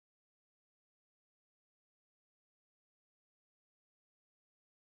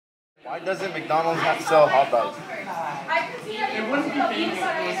Why doesn't McDonald's have to sell hot dogs? It wouldn't be famous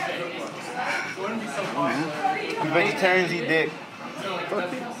if it was good. It wouldn't be so popular. Vegetarians eat dick.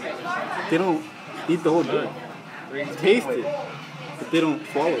 They don't eat the whole dick. They taste it, but they don't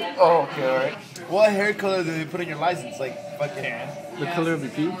swallow it. Oh, okay, alright. What hair color do they put in your license? Like, fucking... The color of the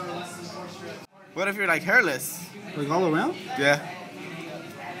pube? What if you're, like, hairless? Like all around? Yeah.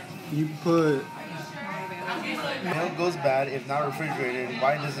 You put... Milk goes bad if not refrigerated.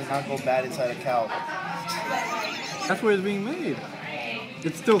 Why does it not go bad inside a cow? That's where it's being made.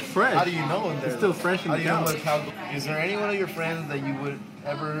 It's still fresh. How do you know? It's still fresh in the cow. What cow? Is there any one of your friends that you would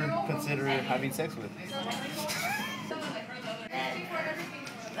ever consider having sex with?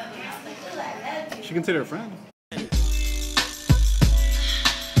 She consider a friend.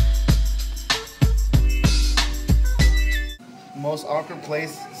 Most awkward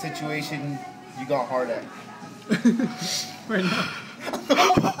place, situation you got hard at? Right now.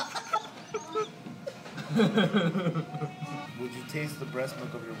 Would you taste the breast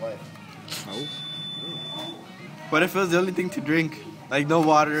milk of your wife? No. What if it was the only thing to drink? Like no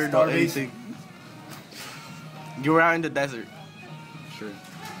water, no anything. You were out in the desert. Sure.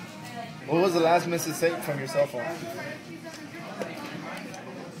 What was the last message sent from your cell phone?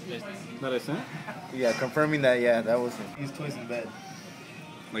 That I sent? Yeah, confirming that, yeah, that was him. Use toys in bed.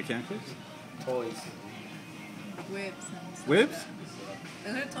 Like pancakes? Toys. Whips. Whips?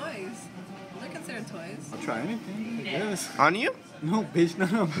 Those are toys. They're considered toys. I'll try anything. Yes. On you? No, bitch, no.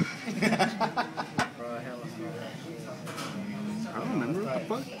 I don't remember what the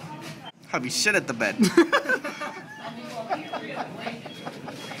fuck. Have you shit at the bed?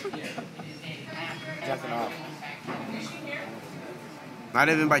 Jacking off. Not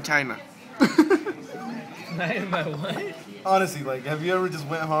even by China. Not in my what? Honestly, like, have you ever just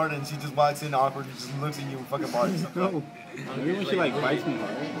went hard and she just walks in awkward and just looks at you and fucking barks? No. Maybe when she like bites me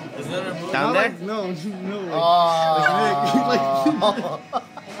hard. Is that a movie? Down there? Like, no. Oh.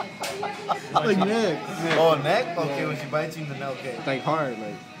 Like neck. Oh, neck? Okay, when she bites you in the neck, okay. Like hard,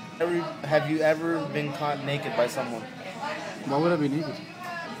 like. Have you ever been caught naked by someone? Why would I be naked?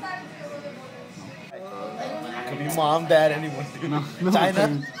 Could be mom, dad, anyone, dude. No, China?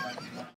 friends.